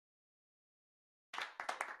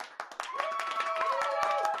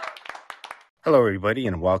Hello, everybody,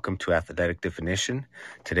 and welcome to Athletic Definition.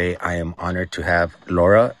 Today, I am honored to have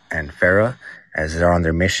Laura and Farah as they're on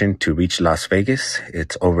their mission to reach Las Vegas.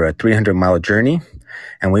 It's over a 300-mile journey,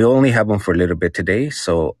 and we only have them for a little bit today,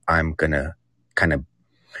 so I'm going to kind of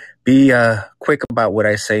be quick about what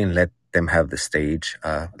I say and let them have the stage.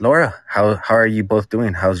 Laura, how are you both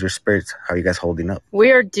doing? How's your spirits? How are you guys holding up?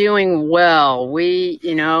 We are doing well.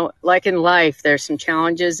 Like in life, there's some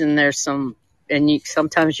challenges and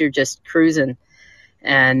sometimes you're just cruising.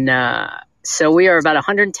 And so we are about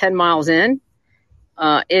 110 miles in.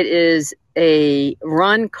 It is a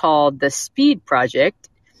run called the Speed Project,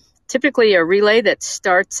 typically a relay that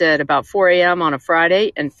starts at about 4 a.m. on a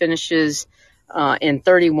Friday and finishes in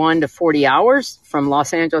 31 to 40 hours from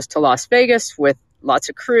Los Angeles to Las Vegas, with lots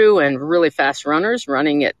of crew and really fast runners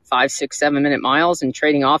running at 5, 6, 7-minute miles and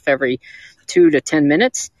trading off every 2 to 10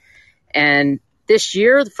 minutes. And this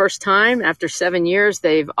year, the first time after 7 years,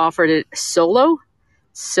 they've offered it solo.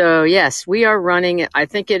 So yes, we are running. I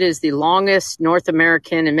think it is the longest North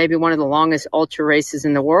American and maybe one of the longest ultra races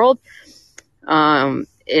in the world.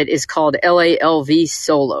 It is called LALV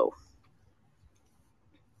Solo.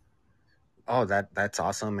 Oh, that's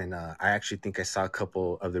awesome. And I actually think I saw a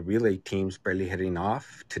couple of the relay teams barely heading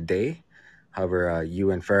off today. However,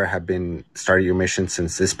 you and Farah have been started your mission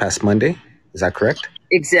since this past Monday. Is that correct?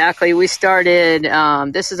 Exactly. We started,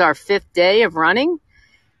 this is our 5th day of running.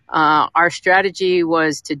 Our strategy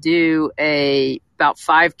was to do about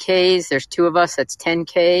 5Ks. There's 2 of us. That's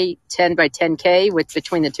 10K, 10 by 10K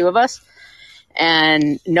between the 2 of us.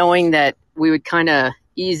 And knowing that we would kind of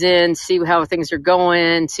ease in, see how things are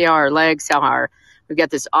going, see how our legs, we've got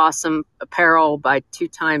this awesome apparel by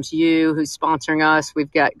 2XU who's sponsoring us.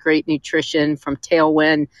 We've got great nutrition from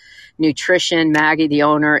Tailwind Nutrition. Maggie, the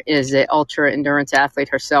owner, is an ultra endurance athlete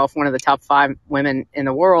herself, one of the top 5 women in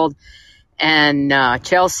the world. And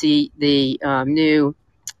Chelsea, the new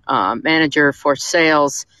manager for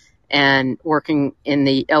sales and working in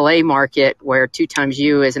the LA market, where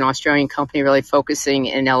 2XU is an Australian company really focusing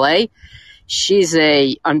in LA. She's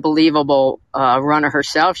a unbelievable runner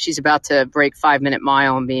herself. She's about to break 5-minute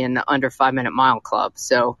mile and be in the under 5-minute mile club.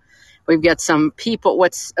 So we've got some people.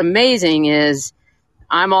 What's amazing is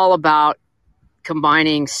I'm all about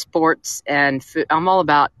combining sports and food. I'm all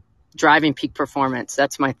about driving peak performance.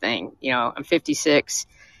 That's my thing. I'm 56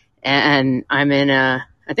 and I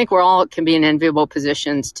think we're all can be in enviable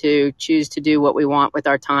positions to choose to do what we want with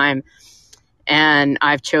our time. And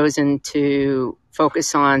I've chosen to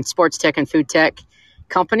focus on sports tech and food tech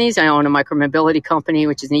companies. I own a micromobility company,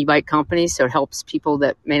 which is an e-bike company. So it helps people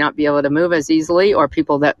that may not be able to move as easily, or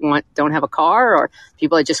people that don't have a car, or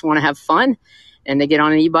people that just want to have fun and they get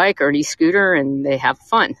on an e-bike or an e-scooter and they have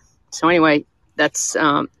fun. So anyway, that's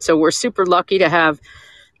so we're super lucky to have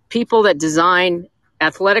people that design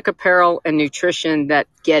athletic apparel and nutrition that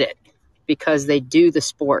get it because they do the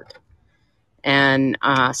sport. And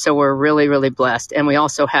so we're really, really blessed. And we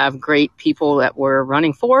also have great people that we're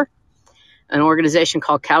running for. An organization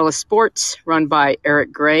called Catalyst Sports, run by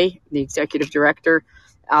Eric Gray, the executive director,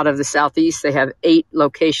 out of the Southeast. They have 8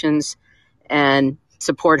 locations and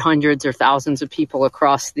support hundreds or thousands of people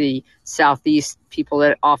across the Southeast, people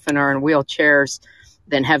that often are in wheelchairs,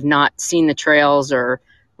 that have not seen the trails or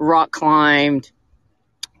rock climbed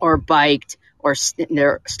or biked, or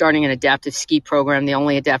they're starting an adaptive ski program, the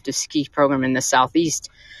only adaptive ski program in the Southeast.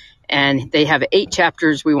 And they have 8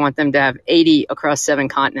 chapters. We want them to have 80 across 7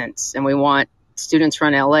 continents. And we want Students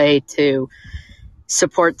Run LA to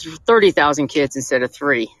support 30,000 kids instead of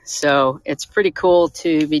 3. So it's pretty cool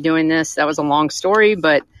to be doing this. That was a long story,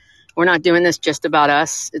 but we're not doing this just about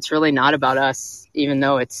us. It's really not about us, even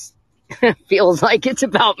though it feels like it's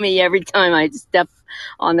about me every time I step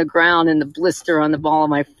on the ground and the blister on the ball of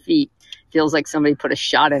my feet feels like somebody put a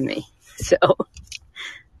shot in me. So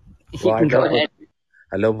you can go ahead.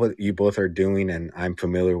 I love what you both are doing, and I'm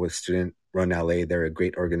familiar with Student Run LA. They're a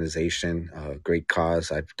great organization, a great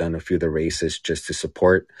cause. I've done a few of the races just to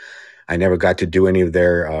support. I never got to do any of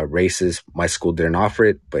their races. My school didn't offer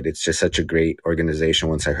it, but it's just such a great organization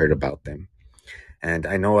once I heard about them. And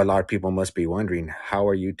I know a lot of people must be wondering, how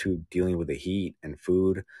are you two dealing with the heat and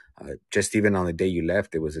food? Just even on the day you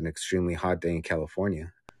left, it was an extremely hot day in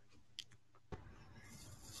California.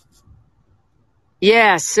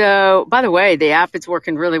 Yeah, so by the way, the app is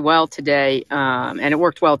working really well today, and it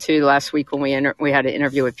worked well too last week when we had an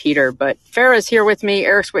interview with Peter. But Farah's here with me,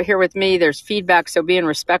 Eric's here with me. There's feedback, so being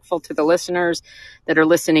respectful to the listeners that are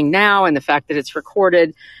listening now, and the fact that it's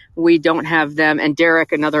recorded. We don't have them, and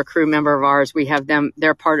Derek, another crew member of ours, we have them.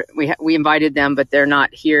 They're part. We invited them, but they're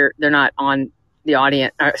not here. They're not on the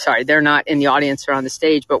audience. They're not in the audience or on the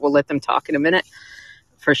stage. But we'll let them talk in a minute,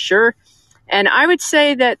 for sure. And I would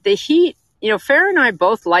say that the heat, Farrah and I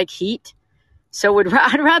both like heat. So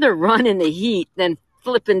I'd rather run in the heat than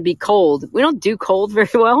flip and be cold. We don't do cold very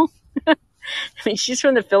well. I mean, she's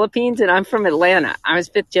from the Philippines and I'm from Atlanta. I was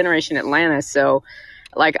 5th generation Atlanta. So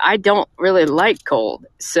I don't really like cold.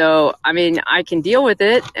 So, I mean, I can deal with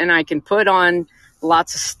it and I can put on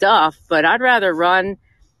lots of stuff, but I'd rather run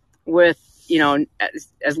with,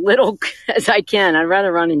 as little as I can. I'd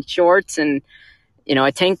rather run in shorts and,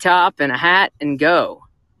 a tank top and a hat and go.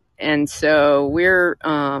 And so we are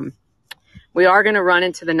going to run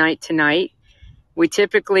into the night tonight. We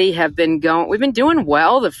typically we've been doing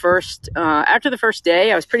well after the first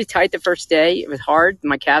day. I was pretty tight the first day. It was hard.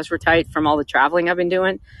 My calves were tight from all the traveling I've been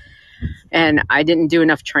doing. And I didn't do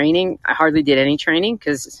enough training. I hardly did any training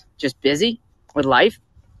because just busy with life.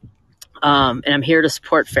 And I'm here to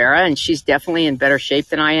support Farrah, and she's definitely in better shape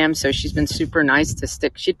than I am. So she's been super nice to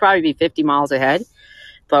stick. She'd probably be 50 miles ahead,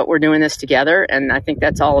 but we're doing this together. And I think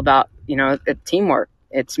that's all about, teamwork.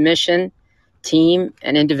 It's mission, team,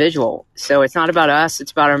 and individual. So it's not about us.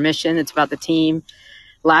 It's about our mission. It's about the team.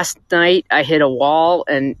 Last night I hit a wall,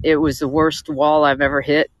 and it was the worst wall I've ever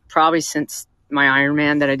hit, probably since my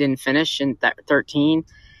Ironman that I didn't finish in 13.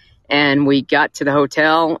 And we got to the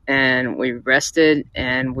hotel and we rested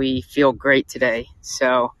and we feel great today.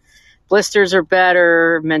 So blisters are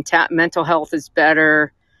better. Mental health is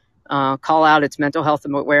better. Call out, it's Mental Health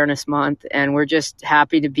Awareness Month. And we're just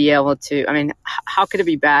happy to be able to, how could it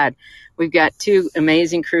be bad? We've got 2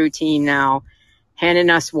 amazing crew team now handing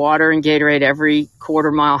us water and Gatorade every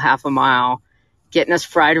quarter mile, half a mile, getting us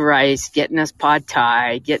fried rice, getting us pad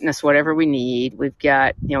thai, getting us whatever we need. We've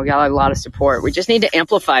got, we got a lot of support. We just need to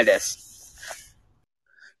amplify this.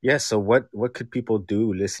 Yeah. So what could people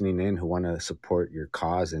do listening in who want to support your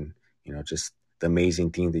cause and, just the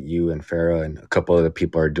amazing thing that you and Farrah and a couple other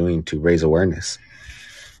people are doing to raise awareness?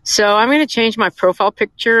 So I'm going to change my profile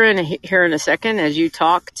picture here in a second as you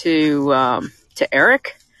talk to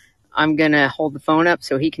Eric. I'm going to hold the phone up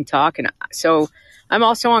so he can talk. And so I'm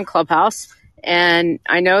also on Clubhouse. And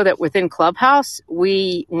I know that within Clubhouse,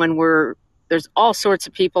 there's all sorts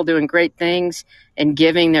of people doing great things and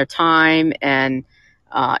giving their time and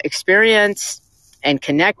experience and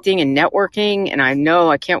connecting and networking. And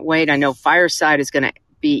I can't wait. I know Fireside is going to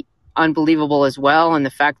be unbelievable as well. And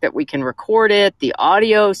the fact that we can record it, the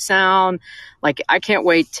audio sound, I can't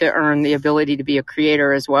wait to earn the ability to be a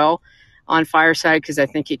creator as well on Fireside, because I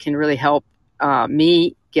think it can really help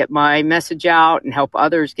me get my message out and help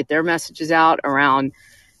others get their messages out around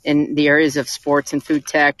in the areas of sports and food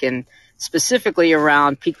tech, and specifically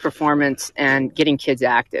around peak performance and getting kids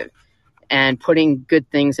active and putting good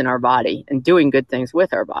things in our body and doing good things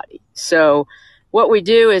with our body. So what we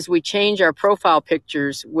do is we change our profile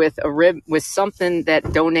pictures with something that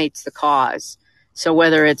donates the cause. So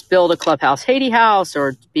whether it's build a Clubhouse Haiti house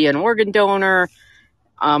or be an organ donor,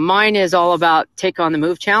 mine is all about Take on the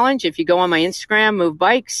Move Challenge. If you go on my Instagram, Move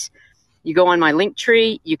Bikes, you go on my link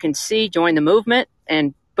tree, you can see Join the Movement,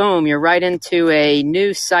 and boom, you're right into a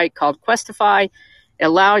new site called Questify. It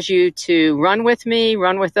allows you to run with me,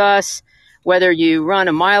 run with us. Whether you run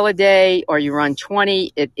a mile a day or you run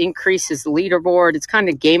 20, it increases the leaderboard. It's kind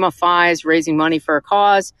of gamifies raising money for a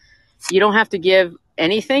cause. You don't have to give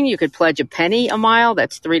anything. You could pledge a penny a mile.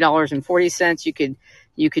 That's $3.40.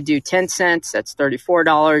 You could do 10 cents, that's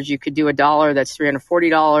 $34. You could do $1, that's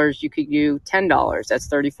 $340. You could do $10, that's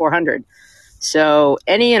 $3,400. So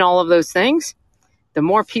any and all of those things, the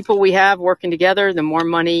more people we have working together, the more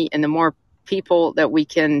money and the more people that we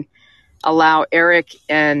can allow Eric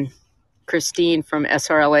and Christine from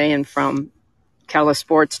SRLA and from Cala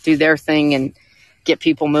Sports do their thing and get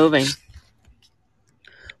people moving.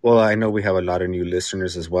 Well, I know we have a lot of new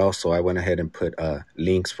listeners as well, so I went ahead and put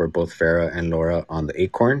links for both Farrah and Laura on the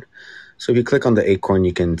Acorn. So if you click on the Acorn,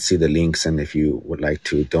 you can see the links, and if you would like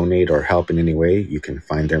to donate or help in any way, you can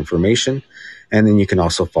find their information, and then you can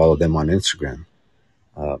also follow them on Instagram.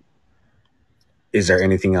 Is there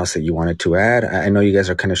anything else that you wanted to add? I know you guys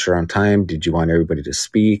are kind of short on time. Did you want everybody to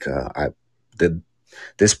speak?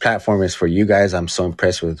 This platform is for you guys. I'm so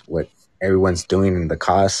impressed with what everyone's doing in the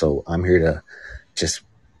cause, so I'm here to just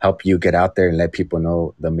help you get out there and let people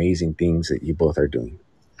know the amazing things that you both are doing.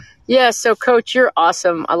 Yeah, so Coach, you're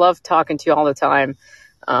awesome. I love talking to you all the time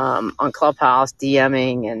on Clubhouse,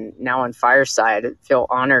 DMing, and now on Fireside. I feel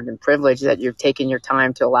honored and privileged that you're taking your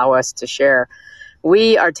time to allow us to share.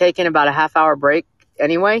 We are taking about a half-hour break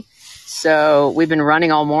anyway. So we've been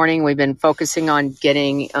running all morning. We've been focusing on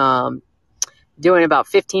getting, doing about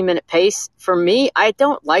 15-minute pace. For me, I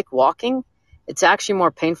don't like walking. It's actually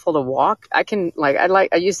more painful to walk. I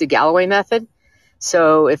use the Galloway method.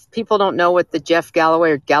 So if people don't know what the Jeff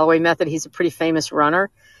Galloway or Galloway method, he's a pretty famous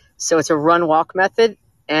runner. So it's a run-walk method,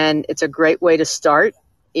 and it's a great way to start,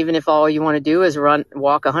 even if all you want to do is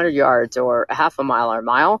walk 100 yards or a half a mile or a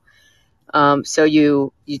mile. So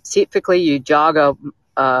you typically jog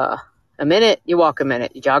a minute, you walk a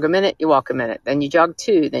minute, you jog a minute, you walk a minute, then you jog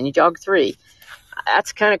 2, then you jog 3.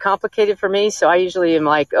 That's kind of complicated for me. So I usually am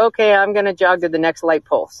like, okay, I'm going to jog to the next light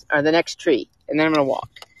pulse or the next tree, and then I'm going to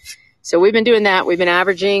walk. So we've been doing that. We've been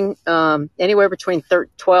averaging anywhere between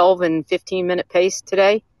 12 and 15-minute pace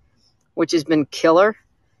today, which has been killer.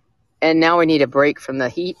 And now we need a break from the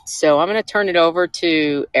heat. So I'm going to turn it over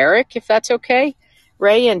to Eric, if that's okay,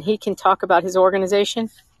 Ray, and he can talk about his organization.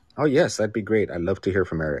 Oh, yes, that'd be great. I'd love to hear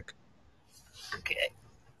from Eric. Okay,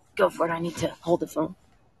 go for it. I need to hold the phone.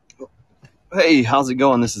 Hey, how's it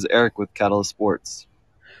going? This is Eric with Catalyst Sports.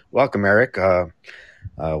 Welcome, Eric.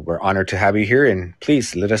 We're honored to have you here, and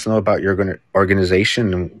please let us know about your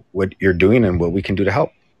organization and what you're doing and what we can do to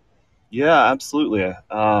help. Yeah, absolutely.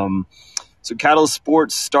 So Catalyst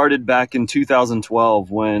Sports started back in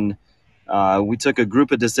 2012 when we took a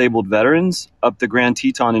group of disabled veterans up the Grand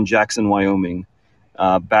Teton in Jackson, Wyoming,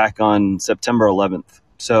 back on September 11th.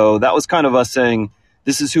 So that was kind of us saying,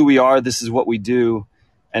 this is who we are, this is what we do,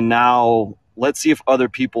 and now let's see if other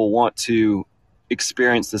people want to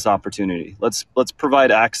experience this opportunity. Let's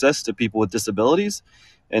provide access to people with disabilities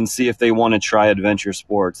and see if they want to try adventure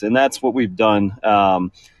sports. And that's what we've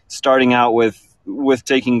done, starting out with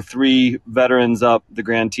taking 3 veterans up the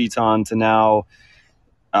Grand Teton to now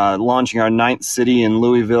launching our 9th city in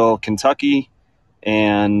Louisville, Kentucky,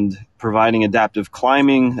 and providing adaptive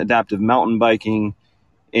climbing, adaptive mountain biking,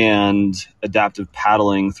 and adaptive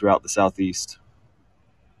paddling throughout the Southeast.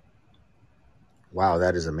 Wow,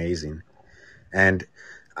 that is amazing. And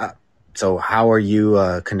so how are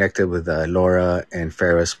you connected with Laura and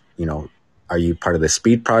Ferris? Are you part of the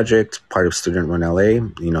Speed Project, part of Student Run LA?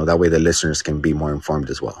 That way the listeners can be more informed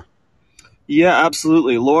as well. Yeah,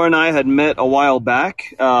 absolutely. Laura and I had met a while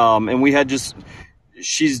back, and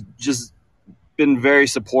she's just been very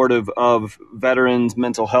supportive of veterans'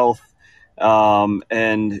 mental health,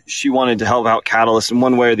 and she wanted to help out Catalyst in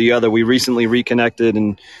one way or the other. We recently reconnected,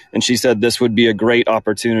 and she said this would be a great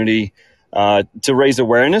opportunity to raise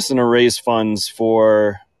awareness and to raise funds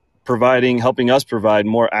for helping us provide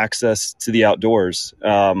more access to the outdoors.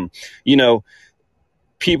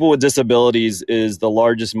 People with disabilities is the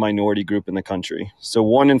largest minority group in the country. So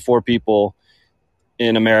 1 in 4 people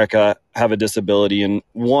in America have a disability, and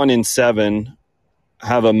 1 in 7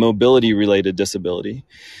 have a mobility-related disability.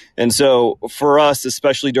 And so for us,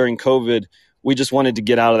 especially during COVID, we just wanted to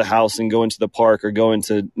get out of the house and go into the park or go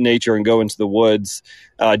into nature and go into the woods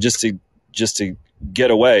just to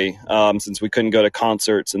get away, since we couldn't go to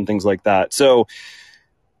concerts and things like that. So,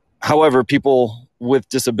 however, people with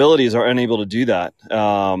disabilities are unable to do that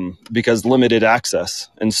because limited access.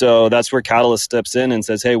 And so that's where Catalyst steps in and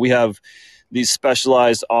says, hey, we have these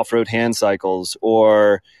specialized off-road hand cycles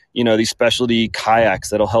or, these specialty kayaks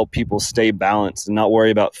that'll help people stay balanced and not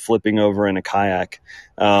worry about flipping over in a kayak.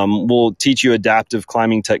 We'll teach you adaptive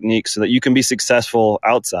climbing techniques so that you can be successful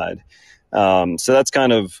outside. So that's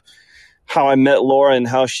kind of how I met Laura and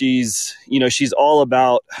how she's all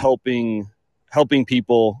about helping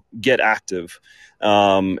people get active,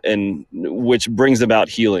 and which brings about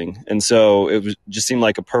healing. And so it just seemed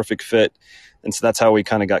like a perfect fit. And so that's how we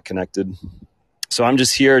kind of got connected. So I'm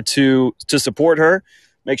just here to support her,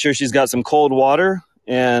 make sure she's got some cold water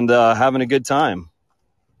and having a good time.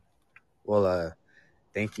 Well,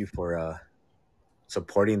 thank you for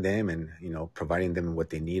supporting them and, providing them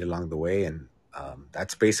what they need along the way. And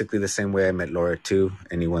that's basically the same way I met Laura too.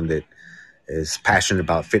 Anyone that is passionate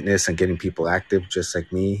about fitness and getting people active, just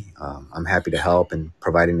like me, I'm happy to help and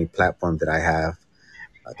provide any platform that I have.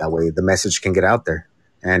 That way the message can get out there.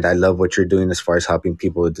 And I love what you're doing as far as helping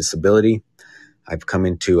people with disability. I've come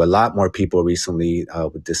into a lot more people recently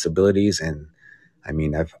with disabilities. And I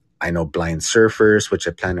know blind surfers, which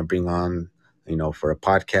I plan to bring on, for a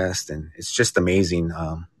podcast. And it's just amazing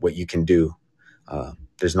what you can do.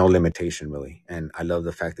 There's no limitation really. And I love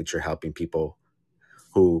the fact that you're helping people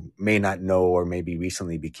who may not know or maybe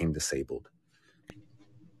recently became disabled.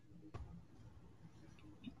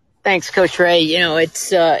 Thanks, Coach Ray.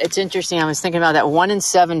 It's interesting. I was thinking about that 1 in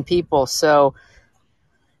 7 people. So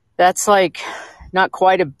that's like not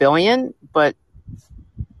quite a billion, but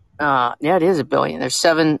it is a billion. There's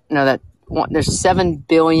 7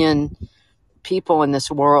 billion people in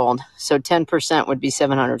this world. So 10% would be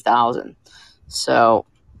 700,000. So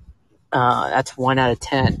that's 1 out of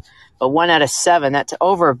 10. But 1 out of 7, that's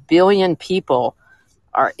over a billion people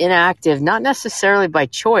are inactive, not necessarily by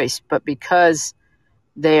choice, but because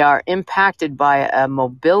they are impacted by a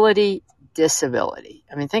mobility disability.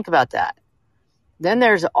 I mean, think about that. Then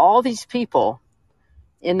there's all these people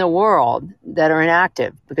in the world that are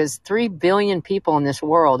inactive, because 3 billion people in this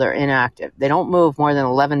world are inactive. They don't move more than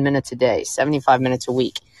 11 minutes a day, 75 minutes a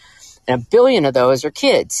week. And 1 billion of those are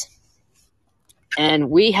kids.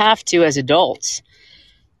 And we have to, as adults,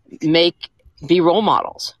 be role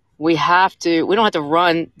models. We don't have to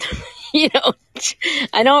run,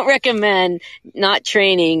 I don't recommend not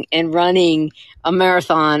training and running a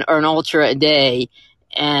marathon or an ultra a day.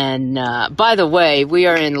 And by the way, we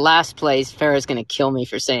are in last place. Farrah's going to kill me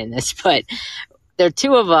for saying this, but there are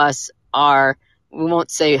two of us we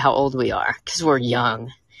won't say how old we are because we're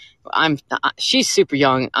young. She's super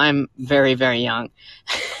young. I'm very, very young.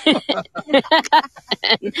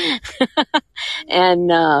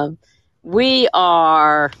 and we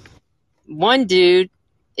are, one dude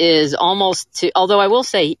is almost to, although I will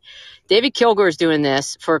say David Kilgore is doing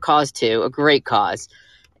this for a cause too, a great cause.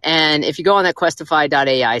 And if you go on that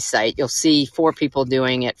questify.ai site, you'll see 4 people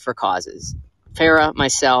doing it for causes. Farrah,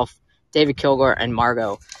 myself, David Kilgore, and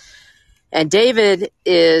Margot. And David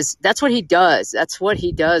that's what he does.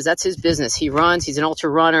 That's his business. He runs, he's an ultra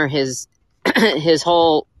runner. His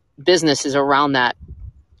whole business is around that.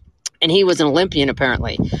 And he was an Olympian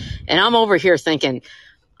apparently. And I'm over here thinking,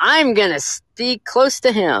 I'm going to be close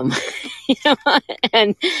to him.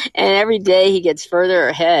 And every day he gets further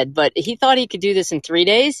ahead, but he thought he could do this in 3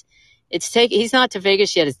 days. He's not to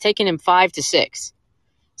Vegas yet. It's taken him 5 to 6.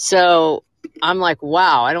 So I'm like,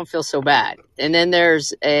 wow, I don't feel so bad. And then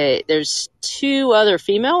there's 2 other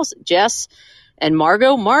females, Jess and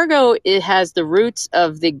Margot. Margot, it has the roots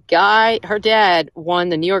of the guy, her dad won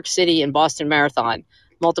the New York City and Boston Marathon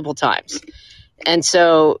multiple times. And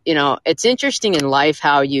so, it's interesting in life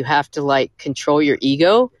how you have to control your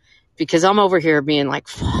ego, because I'm over here being like,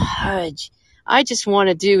 fudge, I just want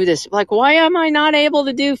to do this. Like, why am I not able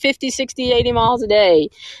to do 50, 60, 80 miles a day?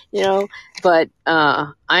 But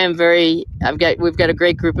we've got a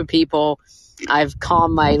great group of people. I've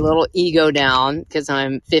calmed my little ego down because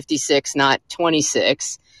I'm 56, not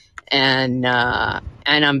 26. And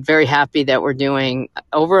I'm very happy that we're doing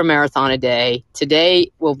over a marathon a day.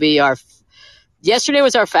 Today will be yesterday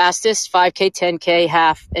was our fastest 5K, 10K,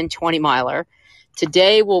 half, and 20 miler.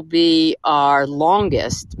 Today will be our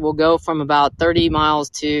longest. We'll go from about 30 miles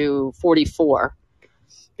to 44.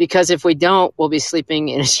 Because if we don't, we'll be sleeping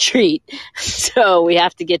in a street. So we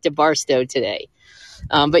have to get to Barstow today.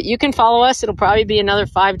 But you can follow us. It'll probably be another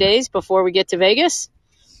 5 days before we get to Vegas.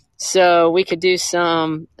 So we could do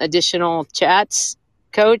some additional chats,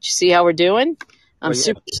 Coach, see how we're doing. I'm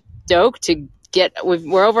super stoked to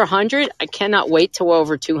we're over 100. I cannot wait till we're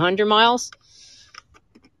over 200 miles.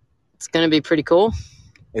 It's going to be pretty cool.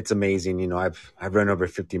 It's amazing. I've run over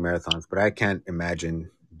 50 marathons, but I can't imagine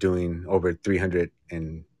doing over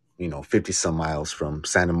 350 some miles from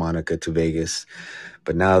Santa Monica to Vegas.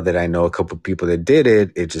 But now that I know a couple of people that did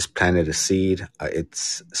it, it just planted a seed.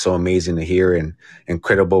 It's so amazing to hear and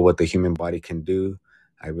incredible what the human body can do.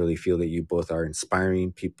 I really feel that you both are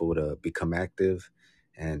inspiring people to become active.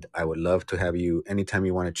 And I would love to have you anytime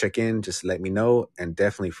you want to check in, just let me know. And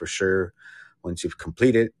definitely for sure, once you've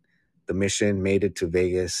completed the mission, made it to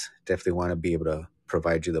Vegas, definitely want to be able to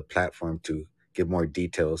provide you the platform to give more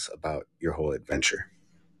details about your whole adventure.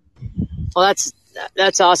 Well,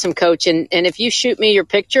 that's awesome, Coach. And if you shoot me your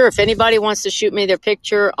picture, if anybody wants to shoot me their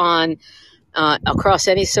picture on across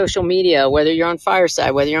any social media, whether you're on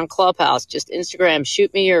Fireside, whether you're on Clubhouse, just Instagram,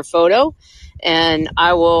 shoot me your photo and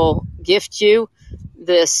I will gift you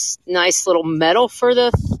this nice little medal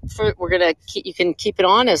you can keep it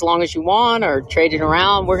on as long as you want or trade it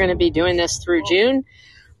around. We're going to be doing this through June.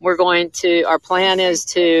 Our plan is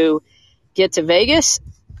to get to Vegas.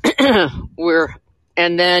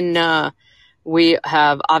 We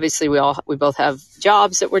have, obviously we both have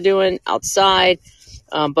jobs that we're doing outside.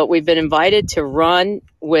 But we've been invited to run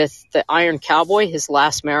with the Iron Cowboy, his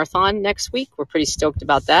last marathon next week. We're pretty stoked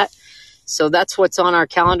about that. So that's what's on our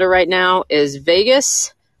calendar right now is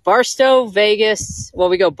Vegas, Barstow, Vegas. Well,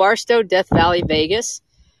 we go Barstow, Death Valley, Vegas.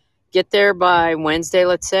 Get there by Wednesday,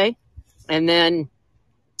 let's say. And then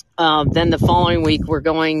the following week, we're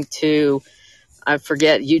going to, I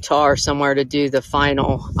forget, Utah or somewhere to do the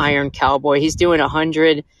final Iron Cowboy. He's doing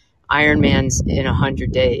 100 Ironmans in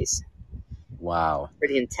 100 days. Wow.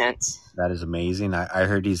 Pretty intense. That is amazing. I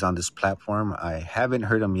heard he's on this platform. I haven't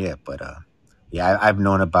heard him yet, but I've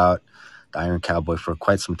known about the Iron Cowboy for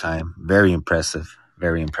quite some time. Very impressive.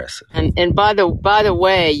 Very impressive. And by the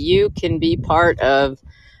way, you can be part of,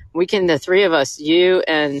 the 3 of us, you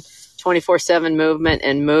and 24/7 Movement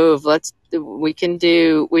and Move. Let's we should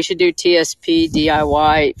do TSP,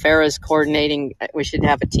 DIY, Farah's coordinating. We should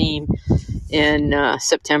have a team in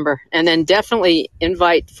September. And then definitely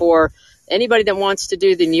invite for anybody that wants to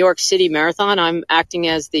do the New York City Marathon. I'm acting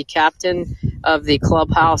as the captain of the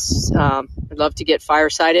clubhouse. I'd love to get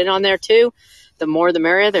Fireside in on there too. The more the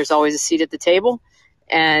merrier. There's always a seat at the table.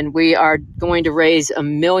 And we are going to raise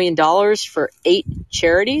 $1 million for 8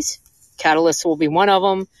 charities. Catalyst will be one of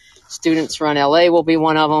them. Students Run LA will be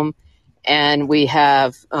one of them. And we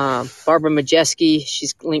have Barbara Majeski.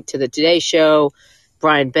 She's linked to the Today Show.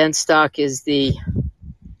 Brian Benstock is he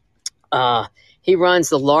runs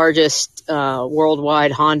the largest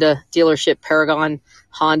worldwide Honda dealership, Paragon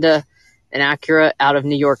Honda and Acura, out of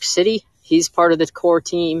New York City. He's part of the core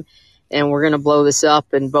team, and we're going to blow this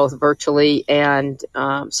up in both virtually. And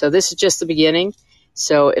so this is just the beginning.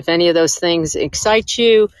 So if any of those things excite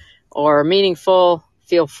you or are meaningful,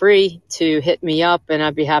 feel free to hit me up, and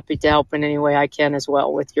I'd be happy to help in any way I can as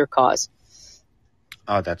well with your cause.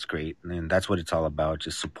 Oh, that's great. And that's what it's all about,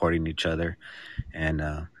 just supporting each other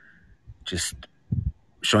and just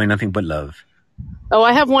showing nothing but love. Oh,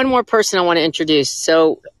 I have one more person I want to introduce.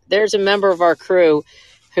 So there's a member of our crew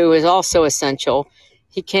who is also essential.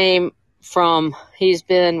 He's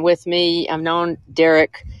been with me. I've known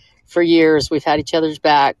Derek for years. We've had each other's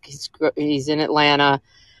back. He's in Atlanta,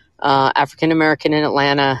 African-American in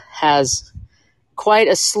Atlanta, has quite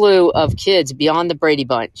a slew of kids beyond the Brady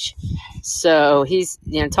Bunch. So he's,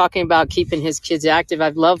 talking about keeping his kids active.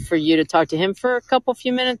 I'd love for you to talk to him for a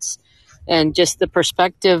few minutes and just the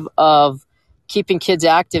perspective of keeping kids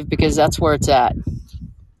active, because that's where it's at.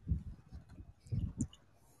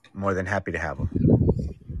 More than happy to have him.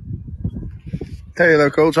 Hey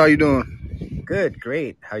there, Coach. How you doing? Good,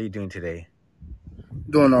 great. How are you doing today?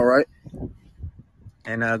 Doing all right.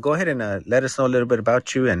 And go ahead and let us know a little bit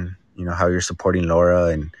about you and, how you're supporting Laura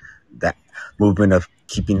and that movement of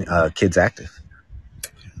keeping kids active.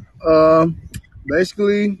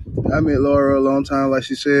 Basically, I met Laura a long time, like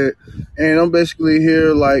she said, and I'm basically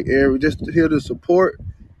here just here to support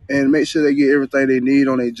and make sure they get everything they need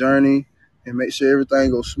on their journey and make sure everything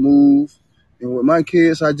goes smooth. And with my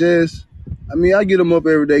kids, I get them up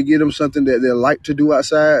every day, get them something that they like to do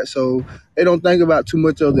outside, so they don't think about too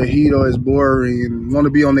much of the heat or it's boring and want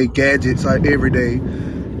to be on their gadgets every day.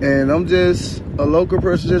 And I'm just a local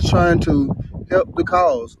person just trying to help the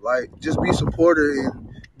cause, just be supportive and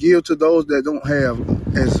give to those that don't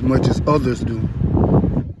have as much as others do.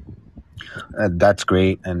 That's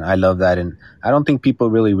great, and I love that. And I don't think people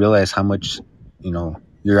really realize how much,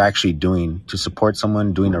 you're actually doing to support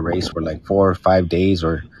someone doing a race for 4 or 5 days,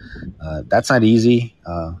 or that's not easy.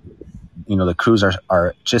 The crews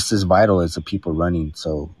are just as vital as the people running.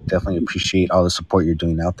 So definitely appreciate all the support you're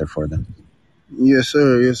doing out there for them. Yes,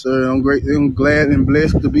 sir. Yes, sir. I'm great. I'm glad and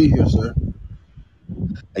blessed to be here, sir.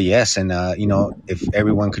 Yes, and if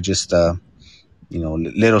everyone could just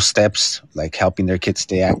little steps like helping their kids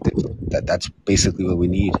stay active, that's basically what we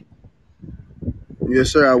need.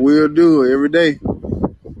 Yes, sir. I will do it every day.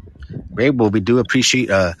 Great. Well, we do appreciate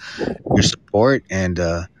your support. And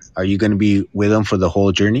are you going to be with them for the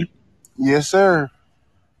whole journey? Yes, sir.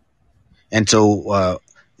 And so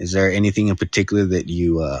is there anything in particular that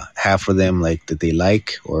you have for them, that they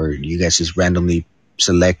like, or you guys just randomly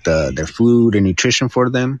select their food and nutrition for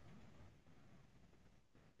them?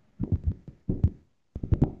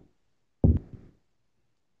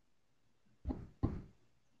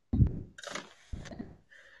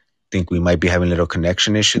 Think we might be having a little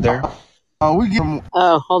connection issue there.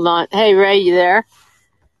 Oh, hold on. Hey, Ray, you there?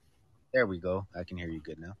 There we go. I can hear you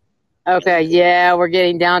good now. Okay, yeah, we're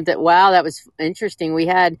getting down to, wow, that was interesting. We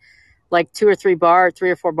had 3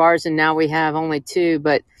 or 4 bars, and now we have only 2,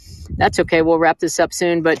 but that's okay. We'll wrap this up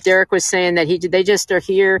soon. But Derek was saying that they just are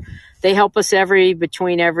here. They help us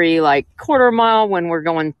between every quarter mile when we're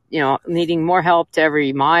going, needing more help to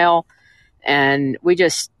every mile. And we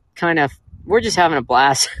just we're just having a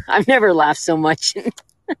blast. I've never laughed so much.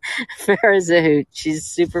 Farah's a hoot. She's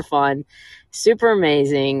super fun, super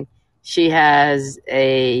amazing. She has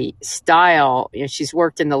a style. She's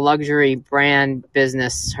worked in the luxury brand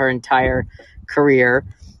business her entire career.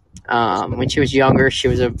 When she was younger, she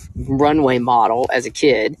was a runway model as a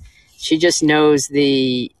kid. She just knows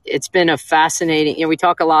it's been a fascinating, we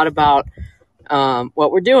talk a lot about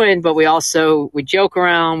what we're doing, but we joke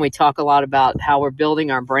around. We talk a lot about how we're building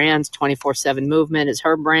our brands. 24/7 Movement is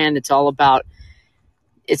her brand. It's all about,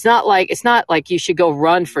 it's not like you should go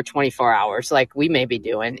run for 24 hours like we may be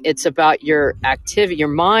doing. It's about your activity, your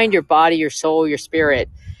mind, your body, your soul, your spirit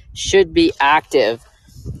should be active.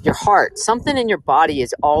 your heart, something in your body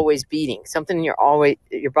is always beating. Something in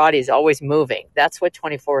your body is always moving. That's what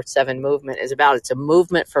 24/7 movement is about. It's a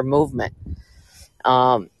movement for movement.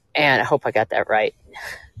 And I hope I got that right.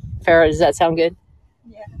 Farah, does that sound good?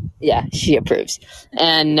 Yeah, she approves.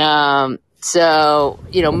 And so,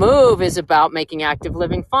 move is about making active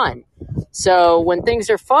living fun. So when things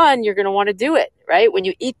are fun, you're going to want to do it, right? When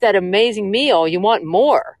you eat that amazing meal, you want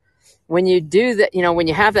more. When you do that, when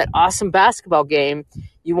you have that awesome basketball game,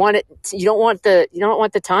 you want it. You don't want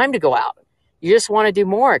the time to go out. You just want to do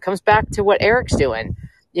more. It comes back to what Eric's doing.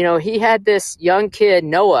 He had this young kid,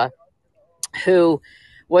 Noah, who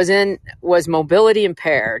was mobility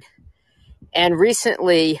impaired. And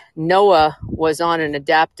recently, Noah was on an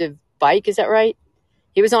adaptive bike. Is that right?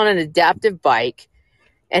 He was on an adaptive bike,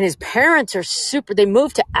 and his parents they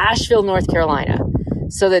moved to Asheville, North Carolina,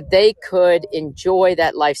 so that they could enjoy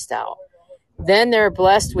that lifestyle. Then they're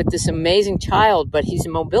blessed with this amazing child, but he's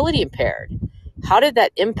mobility impaired. How did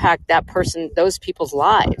that impact those people's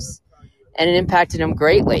lives? And it impacted them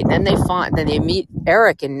greatly. Then they meet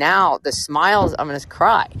Eric, and now the smiles, I'm going to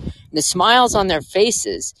cry. The smiles on their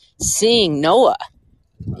faces seeing Noah,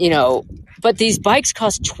 but these bikes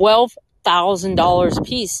cost $12,000 a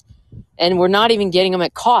piece, and we're not even getting them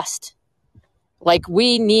at cost. Like,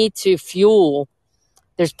 we need to fuel.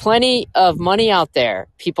 There's plenty of money out there.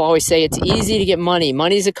 People always say it's easy to get money.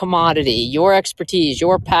 Money's a commodity. Your expertise,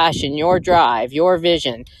 your passion, your drive, your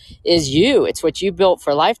vision is you. It's what you built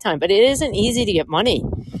for a lifetime. But it isn't easy to get money.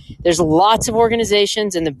 There's lots of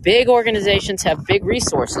organizations, and the big organizations have big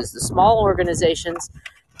resources. The small organizations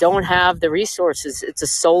don't have the resources. It's a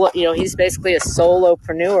solo, he's basically a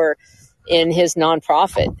solopreneur in his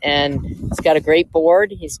nonprofit, and he's got a great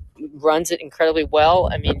board. He runs it incredibly well.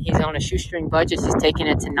 I mean, he's on a shoestring budget. He's taken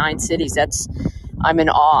it to 9 cities. I'm in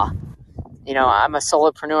awe. I'm a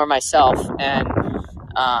solopreneur myself, and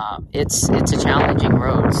it's a challenging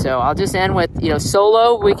road. So I'll just end with,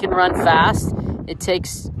 solo, we can run fast. It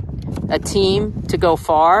takes a team to go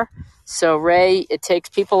far. So Ray, it takes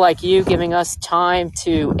people like you giving us time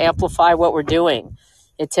to amplify what we're doing.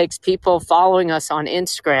 It takes people following us on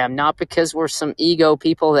Instagram, not because we're some ego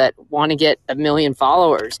people that want to get 1 million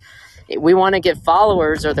followers. We want to get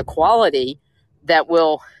followers or the quality that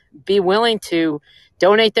will be willing to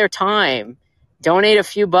donate their time, donate a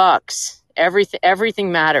few bucks.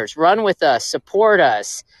 Everything matters. Run with us, support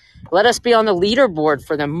us. Let us be on the leaderboard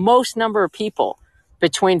for the most number of people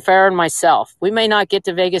between Farah and myself. We may not get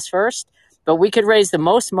to Vegas first, but we could raise the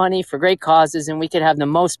most money for great causes, and we could have the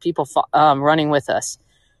most people running with us.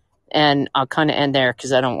 And I'll kind of end there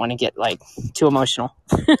because I don't want to get too emotional.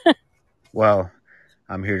 Well,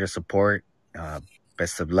 I'm here to support.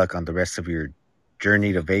 Best of luck on the rest of your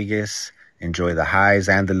journey to Vegas. Enjoy the highs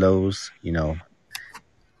and the lows.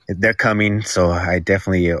 They're coming, so I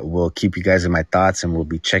definitely will keep you guys in my thoughts, and we'll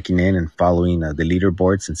be checking in and following the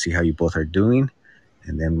leaderboards and see how you both are doing.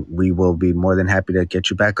 And then we will be more than happy to get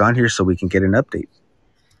you back on here so we can get an update.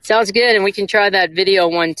 Sounds good. And we can try that video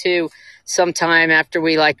one too sometime after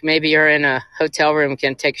we maybe are in a hotel room,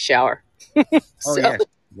 can take a shower. Yeah,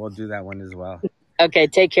 we'll do that one as well. Okay,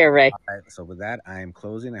 take care, Ray. All right, so with that, I am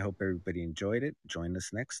closing. I hope everybody enjoyed it. Join us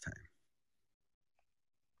next time.